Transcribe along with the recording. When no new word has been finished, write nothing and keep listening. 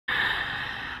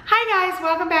guys,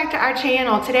 welcome back to our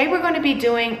channel. Today we're going to be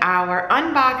doing our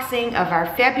unboxing of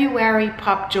our February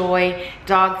PupJoy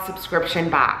dog subscription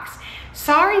box.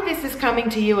 Sorry this is coming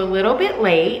to you a little bit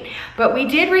late, but we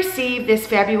did receive this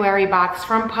February box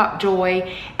from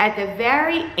PupJoy at the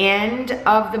very end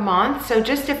of the month, so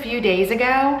just a few days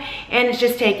ago, and it's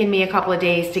just taken me a couple of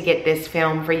days to get this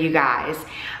film for you guys.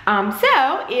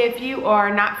 So if you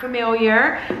are not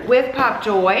familiar with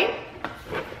PupJoy,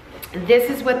 this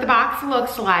is what the box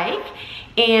looks like.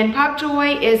 And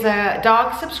PupJoy is a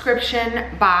dog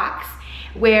subscription box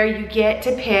where you get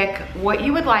to pick what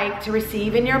you would like to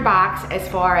receive in your box as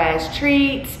far as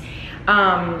treats,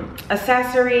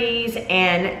 accessories,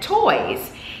 and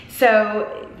toys.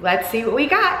 So let's see what we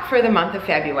got for the month of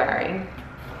February.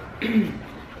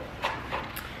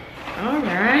 All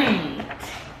right.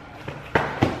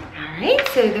 Alright,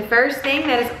 so the first thing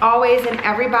that is always in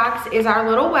every box is our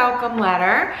little welcome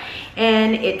letter,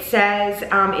 and it says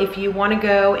if you want to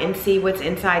go and see what's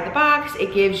inside the box,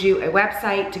 it gives you a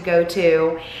website to go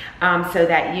to so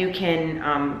that you can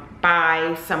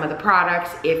buy some of the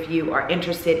products if you are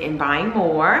interested in buying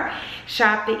more.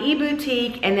 Shop the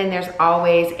e-boutique, and then there's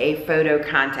always a photo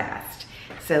contest.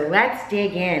 So let's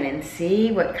dig in and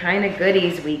see what kind of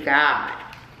goodies we got.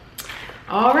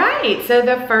 All right, so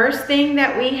the first thing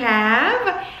that we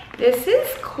have, this is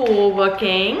cool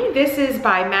looking. This is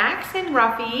by Max and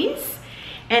Ruffy's,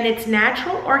 and it's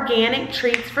natural organic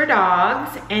treats for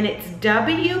dogs, and it's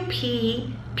WP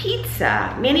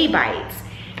Pizza Mini Bites.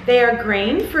 They are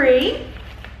grain-free,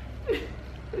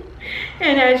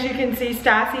 and as you can see,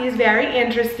 Stassi is very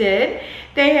interested.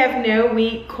 They have no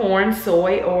wheat, corn,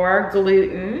 soy, or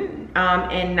gluten,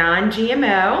 and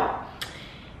non-GMO.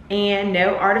 And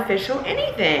no artificial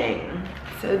anything.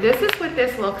 So this is what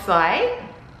this looks like.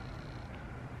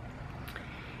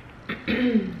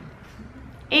 And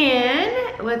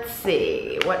let's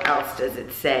see, what else does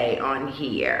it say on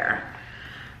here?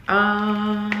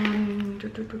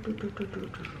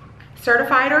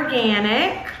 Certified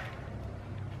organic.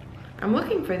 I'm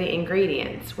looking for the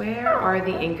ingredients. Where are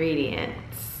the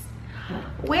ingredients?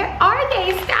 Where are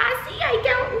they, Stassi? I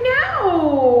don't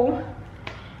know.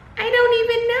 I don't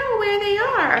even know where they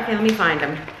are. Okay, let me find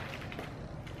them.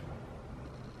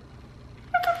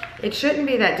 It shouldn't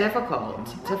be that difficult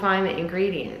to find the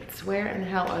ingredients. Where in the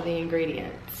hell are the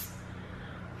ingredients?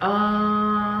 I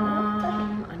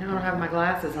know I don't have my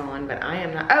glasses on, but I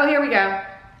am not. Oh, here we go.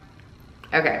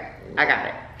 Okay, I got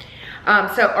it.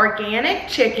 So organic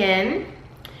chicken,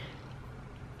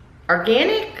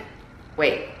 organic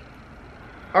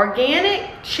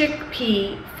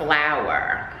chickpea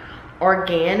flour,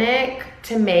 organic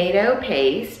tomato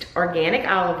paste, organic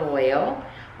olive oil,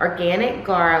 organic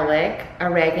garlic,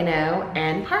 oregano,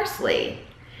 and parsley.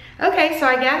 Okay, so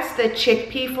I guess the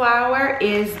chickpea flour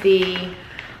is the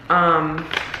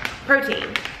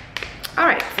protein. All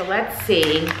right, so let's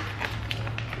see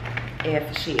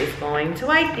if she is going to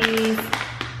like these.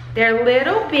 They're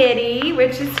little bitty,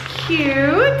 which is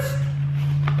cute.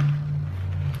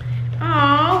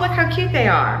 Oh, look how cute they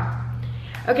are.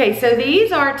 Okay, so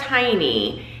these are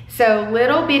tiny. So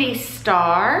little bitty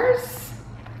stars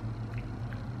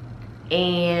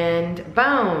and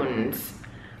bones.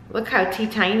 Look how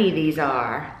tiny these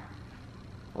are.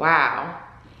 Wow.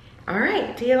 All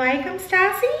right, do you like them,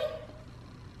 Stassi?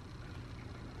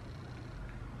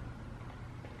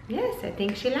 Yes, I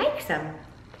think she likes them.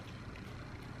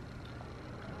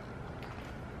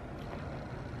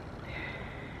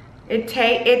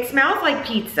 It smells like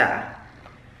pizza.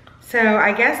 So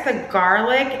I guess the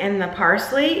garlic and the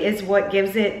parsley is what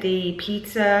gives it the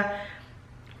pizza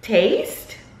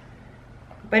taste,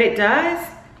 but it does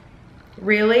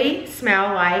really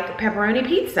smell like pepperoni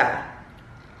pizza.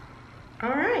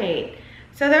 All right,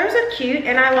 so those are cute,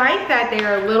 and I like that they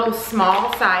are little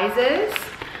small sizes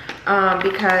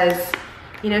because,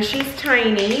 you know, she's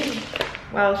tiny.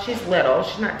 Well, she's little,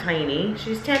 she's not tiny.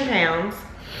 She's 10 pounds,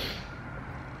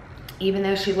 even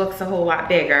though she looks a whole lot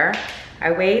bigger. I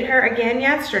weighed her again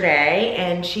yesterday,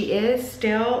 and she is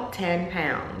still 10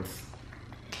 pounds.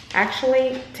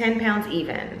 Actually, 10 pounds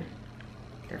even.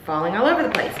 They're falling all over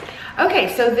the place.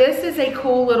 Okay, so this is a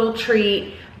cool little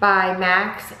treat by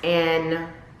Max and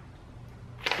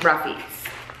Ruffy's.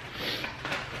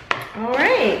 All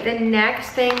right, the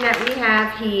next thing that we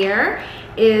have here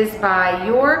is by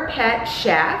Your Pet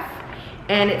Chef,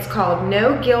 and it's called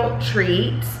No Guilt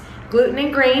Treats. Gluten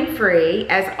and grain free,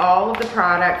 as all of the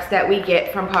products that we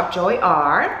get from PupJoy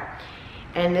are.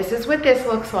 And this is what this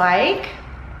looks like.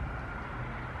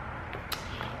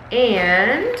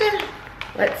 And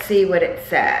let's see what it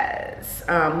says.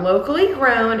 Locally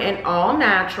grown and all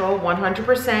natural,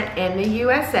 100% in the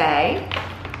USA.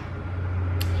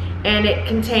 and it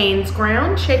contains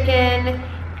ground chicken,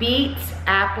 beets,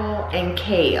 apple, and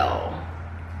kale.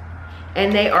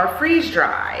 And they are freeze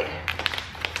dried.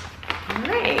 All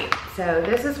right, so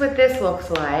this is what this looks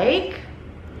like.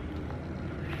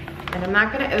 And I'm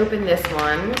not gonna open this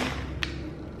one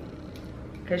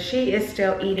because she is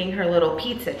still eating her little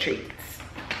pizza treats.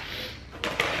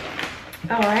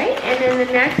 All right, and then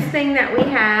the next thing that we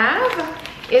have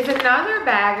is another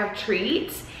bag of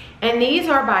treats, and these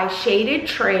are by Shaded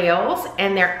Trails,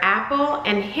 and they're apple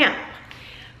and hemp.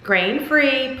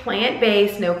 Grain-free,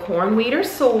 plant-based, no corn, wheat, or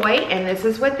soy, and this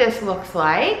is what this looks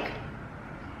like.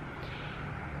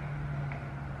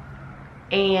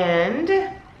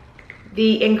 And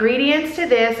the ingredients to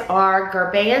this are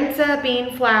garbanza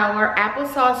bean flour,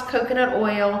 applesauce coconut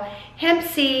oil, hemp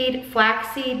seed,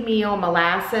 flaxseed meal,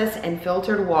 molasses, and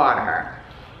filtered water.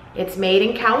 It's made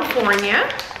in California.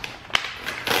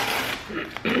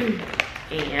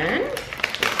 And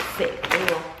let's see.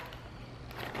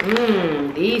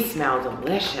 These smell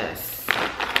delicious.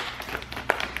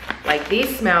 Like,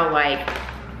 these smell like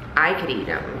I could eat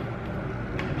them.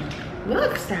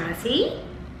 Look, Stassi.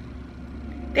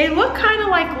 They look kind of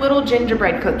like little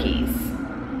gingerbread cookies.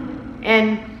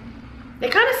 And they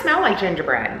kind of smell like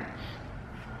gingerbread.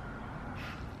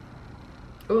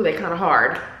 Ooh, they're kind of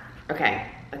hard. Okay,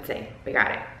 let's see. We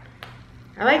got it.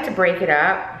 I like to break it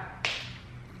up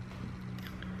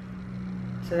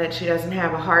so that she doesn't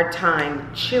have a hard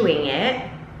time chewing it.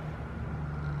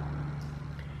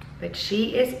 But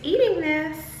she is eating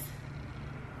this,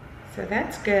 so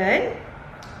that's good.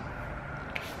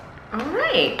 All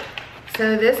right,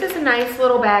 so this is a nice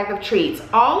little bag of treats.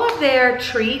 All of their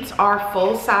treats are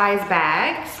full-size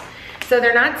bags, so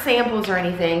they're not samples or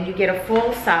anything. You get a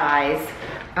full-size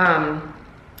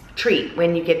treat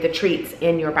when you get the treats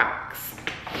in your box.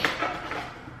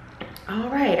 All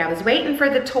right, I was waiting for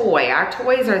the toy. Our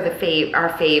toys are our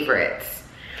favorites.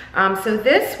 So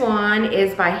this one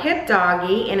is by Hip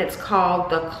Doggy, and it's called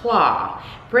The Claw.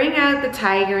 Bring out the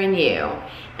tiger in you.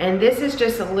 And this is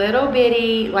just a little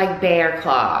bitty, like, bear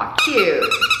claw. Cute.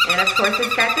 And of course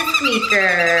it's got the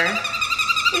squeaker.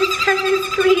 It's got the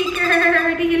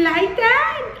squeaker. Do you like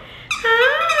that?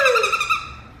 Huh?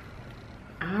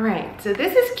 All right, so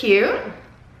this is cute.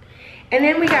 And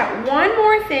then we got one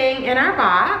more thing in our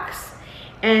box.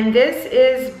 And this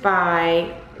is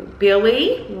by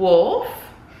Billy Wolf.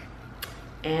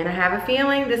 And I have a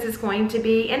feeling this is going to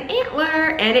be an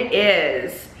antler, and it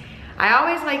is. I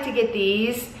always like to get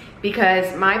these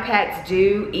because my pets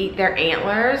do eat their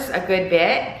antlers a good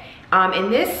bit.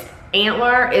 And this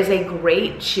antler is a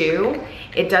great chew.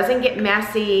 It doesn't get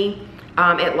messy.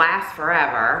 It lasts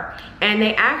forever. And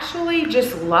they actually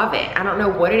just love it. I don't know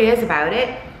what it is about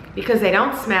it because they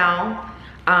don't smell.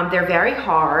 They're very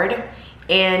hard.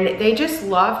 And they just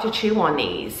love to chew on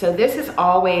these. So this is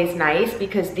always nice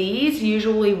because these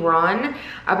usually run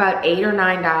about $8 or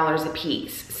 $9 a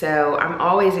piece. So I'm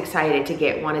always excited to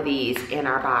get one of these in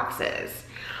our boxes.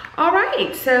 All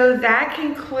right, so that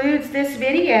concludes this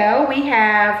video. We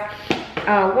have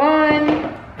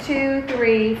 1, 2,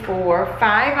 3, 4,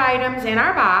 5 items in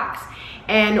our box.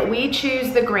 And we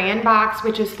choose the grand box,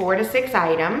 which is 4 to 6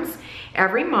 items.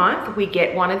 Every month we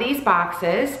get one of these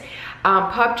boxes.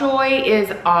 PupJoy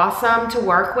is awesome to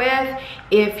work with.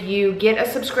 If you get a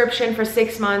subscription for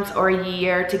 6 months or a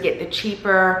year to get the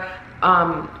cheaper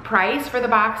price for the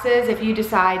boxes, if you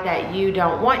decide that you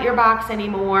don't want your box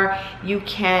anymore, you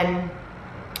can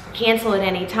cancel at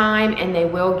any time and they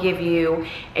will give you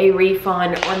a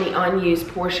refund on the unused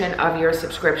portion of your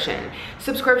subscription.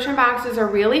 Subscription boxes are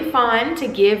really fun to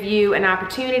give you an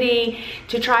opportunity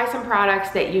to try some products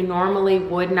that you normally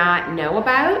would not know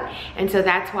about, and so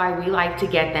that's why we like to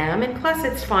get them. And plus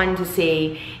it's fun to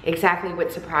see exactly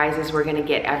what surprises we're going to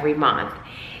get every month.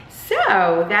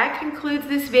 So that concludes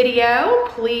this video.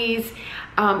 Please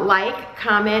like,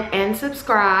 comment, and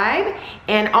subscribe.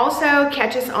 And also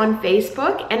catch us on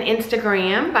Facebook and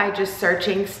Instagram by just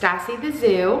searching Stassi the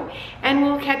Zoo. And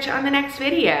we'll catch you on the next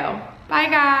video. Bye,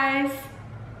 guys.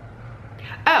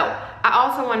 Oh, I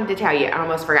also wanted to tell you, I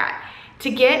almost forgot.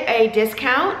 To get a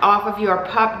discount off of your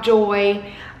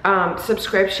PupJoy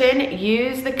subscription,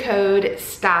 use the code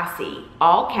Stassi,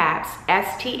 all caps,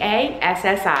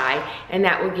 S-T-A-S-S-I, and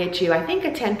that will get you, I think,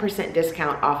 a 10%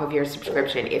 discount off of your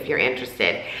subscription if you're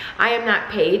interested. I am not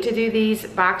paid to do these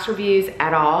box reviews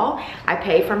at all. I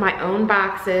pay for my own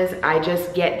boxes. I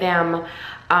just get them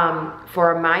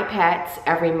for my pets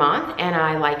every month, and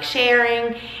I like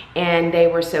sharing, and they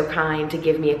were so kind to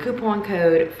give me a coupon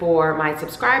code for my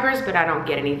subscribers, but I don't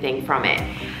get anything from it.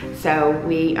 So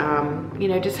we, you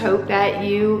know, just hope that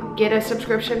you get a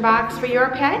subscription box for your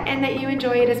pet and that you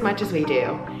enjoy it as much as we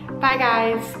do. Bye,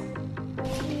 guys.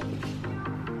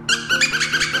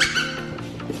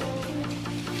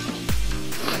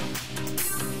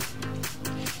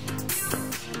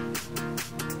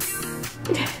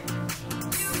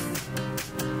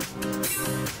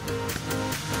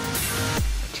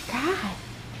 What you got?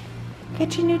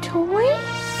 Get your new toy?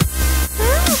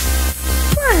 Oh,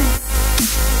 what?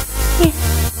 Here.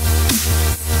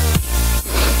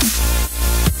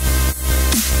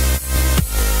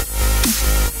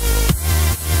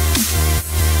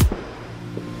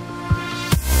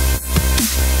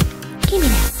 Give me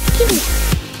that. Give me that.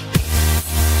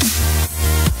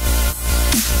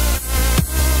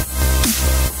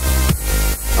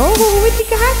 Oh, what you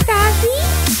got, Stassi?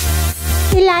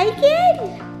 You like it?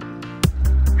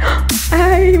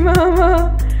 Hi,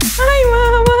 Mama. Hi,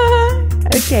 Mama.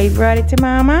 Okay, you brought it to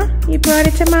Mama? You brought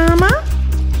it to Mama?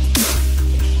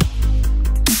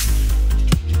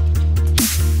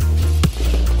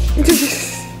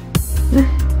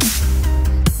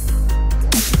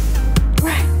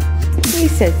 What? You're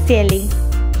so silly.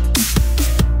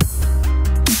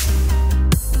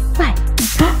 What?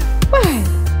 What?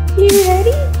 You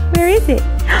ready? Where is it?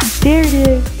 There it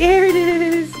is. There it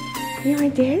is. You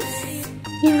want this?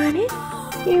 You want it?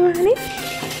 You want it?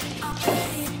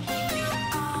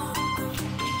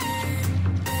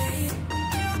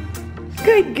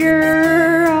 Good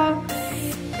girl.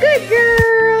 Good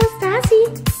girl, Stassi.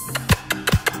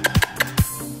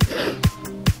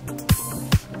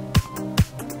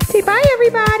 Say bye,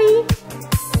 everybody.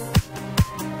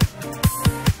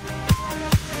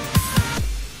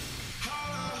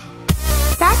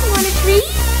 Stassi, want a treat?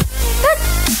 Look,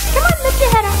 come on, lift your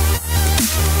head up.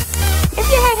 Lift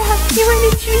your head up. You want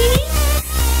a treat?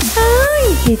 Oh,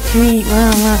 you get a treat,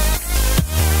 Mama.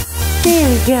 There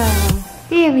we go.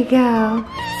 There we go.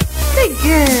 Good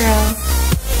girl.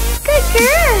 Good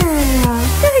girl.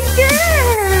 Good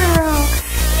girl.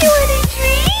 You want a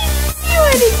treat? You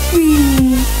want a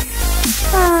treat?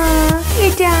 Aw, you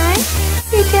done?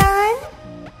 You done?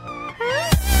 Huh?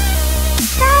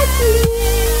 Stassi.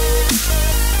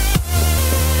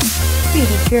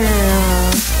 Pretty girl.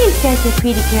 You're such a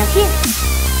pretty girl. Here.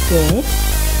 Good.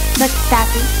 Look,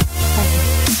 Stassi.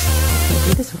 Okay,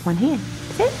 do this with one hand.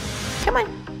 Sit. Come on.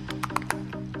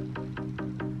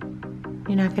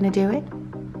 You're not gonna do it?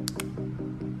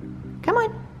 Come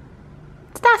on.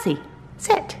 Stassi,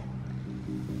 sit.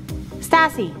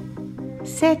 Stassi,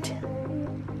 sit.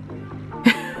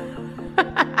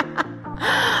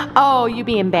 Oh, you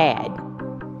being bad.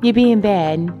 You being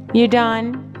bad. You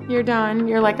done? You're done?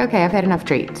 You're like, okay, I've had enough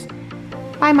treats.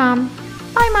 Bye, Mom.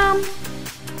 Bye, Mom.